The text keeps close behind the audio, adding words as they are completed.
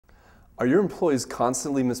Are your employees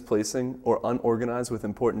constantly misplacing or unorganized with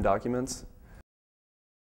important documents?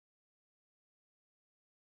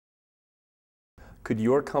 Could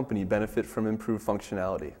your company benefit from improved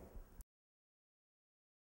functionality?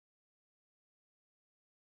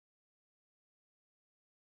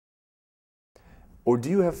 Or do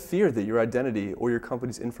you have fear that your identity or your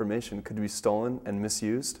company's information could be stolen and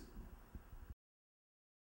misused?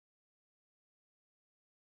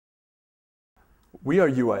 We are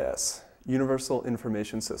UIS, Universal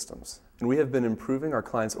Information Systems, and we have been improving our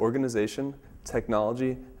clients' organization,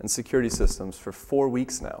 technology, and security systems for 4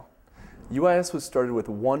 weeks now. UIS was started with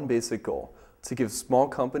one basic goal: to give small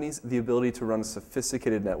companies the ability to run a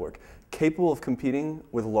sophisticated network capable of competing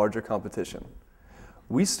with larger competition.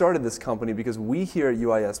 We started this company because we here at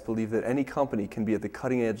UIS believe that any company can be at the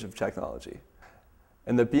cutting edge of technology,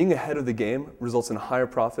 and that being ahead of the game results in higher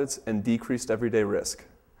profits and decreased everyday risk.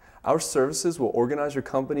 Our services will organize your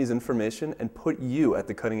company's information and put you at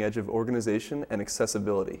the cutting edge of organization and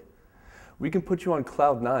accessibility. We can put you on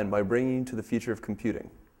Cloud 9 by bringing you to the future of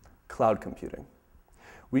computing, cloud computing.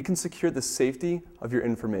 We can secure the safety of your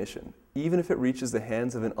information, even if it reaches the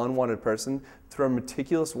hands of an unwanted person, through our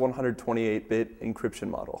meticulous 128-bit encryption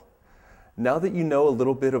model. Now that you know a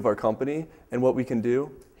little bit of our company and what we can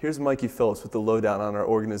do, here's Mikey Phillips with the lowdown on our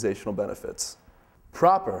organizational benefits.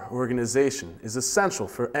 Proper organization is essential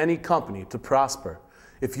for any company to prosper.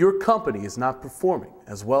 If your company is not performing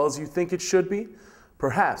as well as you think it should be,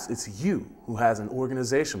 perhaps it's you who has an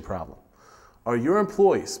organization problem. Are your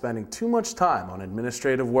employees spending too much time on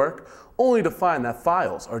administrative work only to find that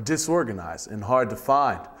files are disorganized and hard to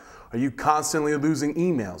find? Are you constantly losing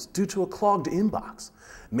emails due to a clogged inbox?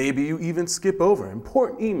 Maybe you even skip over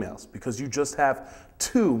important emails because you just have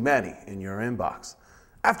too many in your inbox.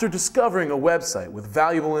 After discovering a website with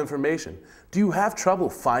valuable information, do you have trouble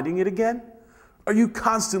finding it again? Are you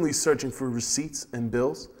constantly searching for receipts and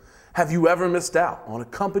bills? Have you ever missed out on a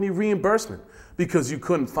company reimbursement because you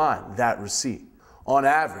couldn't find that receipt? On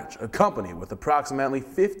average, a company with approximately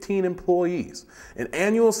 15 employees and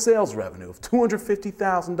annual sales revenue of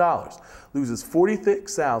 $250,000 loses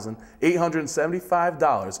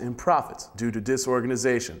 $46,875 in profits due to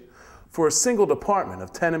disorganization. For a single department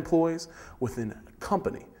of 10 employees within a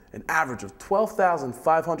company, an average of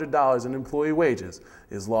 $12,500 in employee wages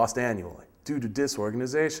is lost annually due to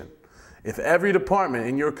disorganization. If every department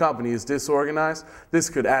in your company is disorganized, this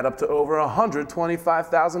could add up to over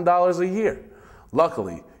 $125,000 a year.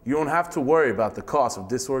 Luckily, you don't have to worry about the cost of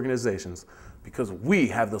disorganizations because we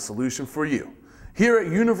have the solution for you. Here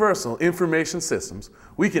at Universal Information Systems,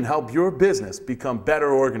 we can help your business become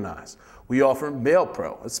better organized. We offer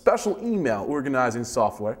MailPro, a special email organizing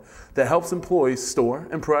software that helps employees store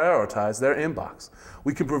and prioritize their inbox.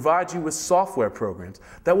 We can provide you with software programs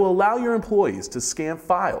that will allow your employees to scan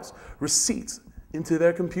files, receipts into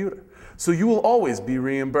their computer, so you will always be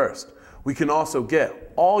reimbursed. We can also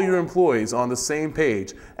get all your employees on the same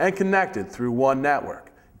page and connected through one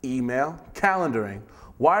network: email, calendaring,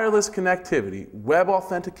 wireless connectivity, web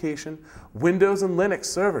authentication, Windows and Linux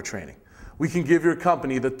server training. We can give your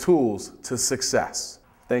company the tools to success.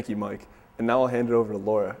 Thank you, Mike. And now I'll hand it over to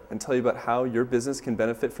Laura and tell you about how your business can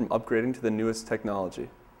benefit from upgrading to the newest technology.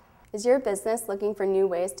 Is your business looking for new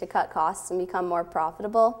ways to cut costs and become more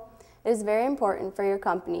profitable? It is very important for your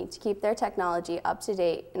company to keep their technology up to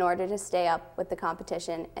date in order to stay up with the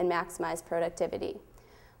competition and maximize productivity.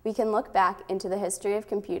 We can look back into the history of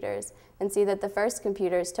computers and see that the first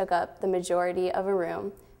computers took up the majority of a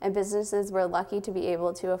room, and businesses were lucky to be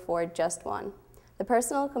able to afford just one. The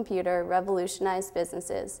personal computer revolutionized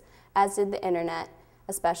businesses, as did the internet,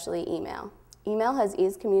 especially email. Email has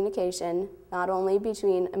eased communication not only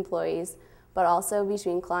between employees, but also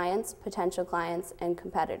between clients, potential clients, and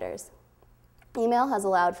competitors. Email has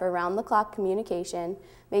allowed for round-the-clock communication,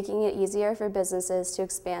 making it easier for businesses to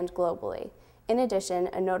expand globally. In addition,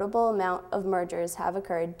 a notable amount of mergers have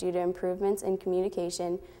occurred due to improvements in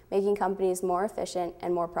communication, making companies more efficient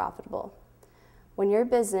and more profitable. When your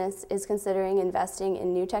business is considering investing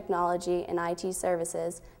in new technology and IT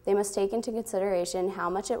services, they must take into consideration how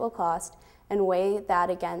much it will cost and weigh that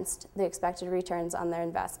against the expected returns on their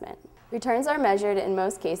investment. Returns are measured in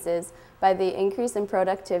most cases by the increase in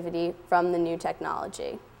productivity from the new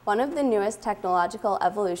technology. One of the newest technological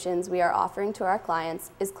evolutions we are offering to our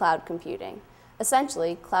clients is cloud computing.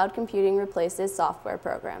 Essentially, cloud computing replaces software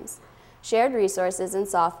programs. Shared resources and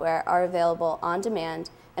software are available on demand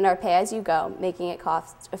and are pay-as-you-go, making it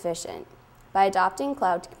cost efficient. By adopting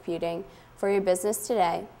cloud computing for your business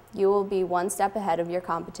today, you will be one step ahead of your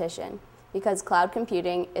competition, because cloud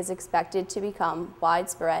computing is expected to become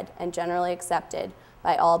widespread and generally accepted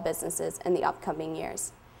by all businesses in the upcoming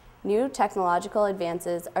years. New technological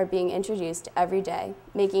advances are being introduced every day,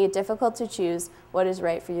 making it difficult to choose what is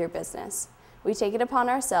right for your business. We take it upon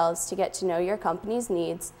ourselves to get to know your company's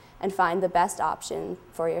needs and find the best option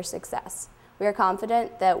for your success. We are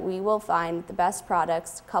confident that we will find the best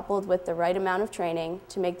products coupled with the right amount of training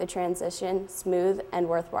to make the transition smooth and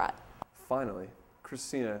worthwhile. Finally,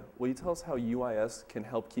 Christina, will you tell us how UIS can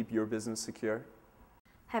help keep your business secure?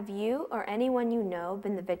 Have you or anyone you know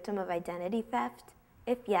been the victim of identity theft?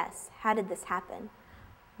 If yes, how did this happen?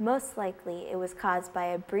 Most likely, it was caused by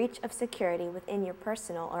a breach of security within your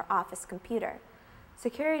personal or office computer.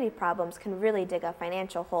 Security problems can really dig a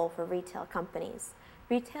financial hole for retail companies.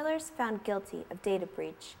 Retailers found guilty of data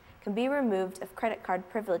breach can be removed of credit card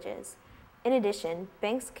privileges. In addition,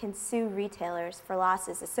 banks can sue retailers for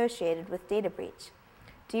losses associated with data breach.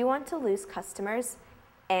 Do you want to lose customers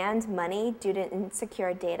and money due to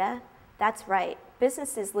insecure data? That's right,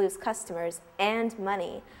 businesses lose customers and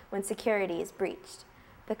money when security is breached.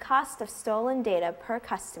 The cost of stolen data per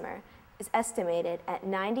customer is estimated at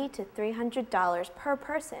 $90 to $300 per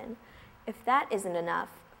person. If that isn't enough,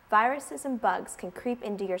 viruses and bugs can creep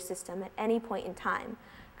into your system at any point in time,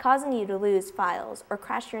 causing you to lose files or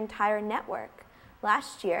crash your entire network.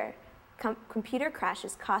 Last year, computer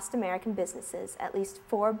crashes cost American businesses at least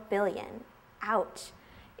 $4 billion. Ouch.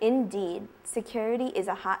 Indeed, security is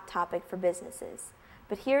a hot topic for businesses.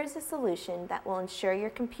 But here is a solution that will ensure your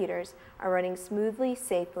computers are running smoothly,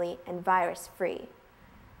 safely, and virus-free.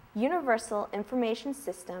 Universal Information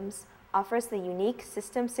Systems offers the unique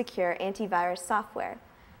System Secure antivirus software.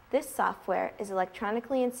 This software is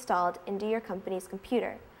electronically installed into your company's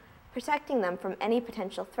computer, protecting them from any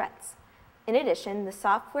potential threats. In addition, the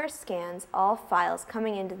software scans all files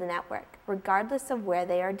coming into the network, regardless of where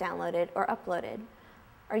they are downloaded or uploaded.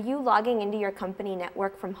 Are you logging into your company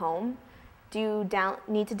network from home? Do you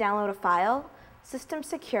need to download a file? System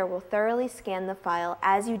Secure will thoroughly scan the file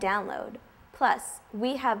as you download. Plus,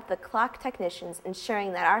 we have the clock technicians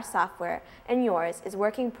ensuring that our software and yours is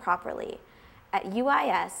working properly. At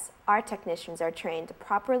UIS, our technicians are trained to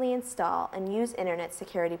properly install and use internet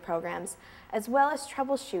security programs, as well as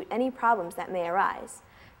troubleshoot any problems that may arise.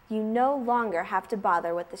 You no longer have to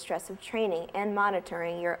bother with the stress of training and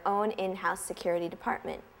monitoring your own in-house security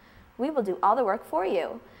department. We will do all the work for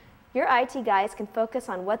you. Your IT guys can focus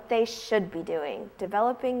on what they should be doing,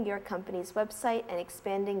 developing your company's website and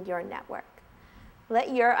expanding your network.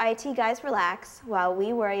 Let your IT guys relax while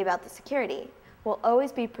we worry about the security. We'll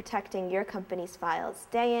always be protecting your company's files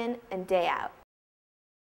day in and day out.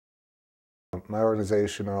 My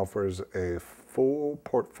organization offers a full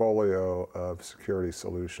portfolio of security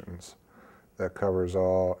solutions that covers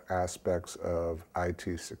all aspects of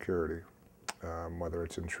IT security, whether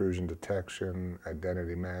it's intrusion detection,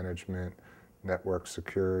 identity management, network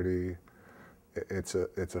security. It's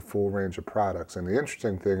a full range of products. And the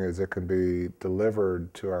interesting thing is it can be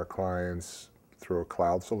delivered to our clients through a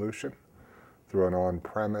cloud solution, through an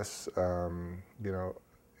on-premise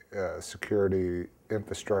security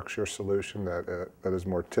infrastructure solution that is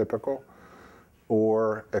more typical,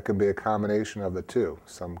 or it can be a combination of the two,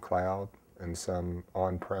 some cloud and some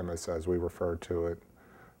on-premise, as we refer to it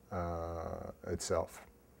itself.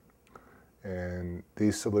 And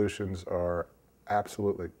these solutions are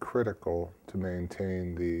absolutely critical to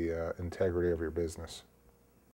maintain the integrity of your business.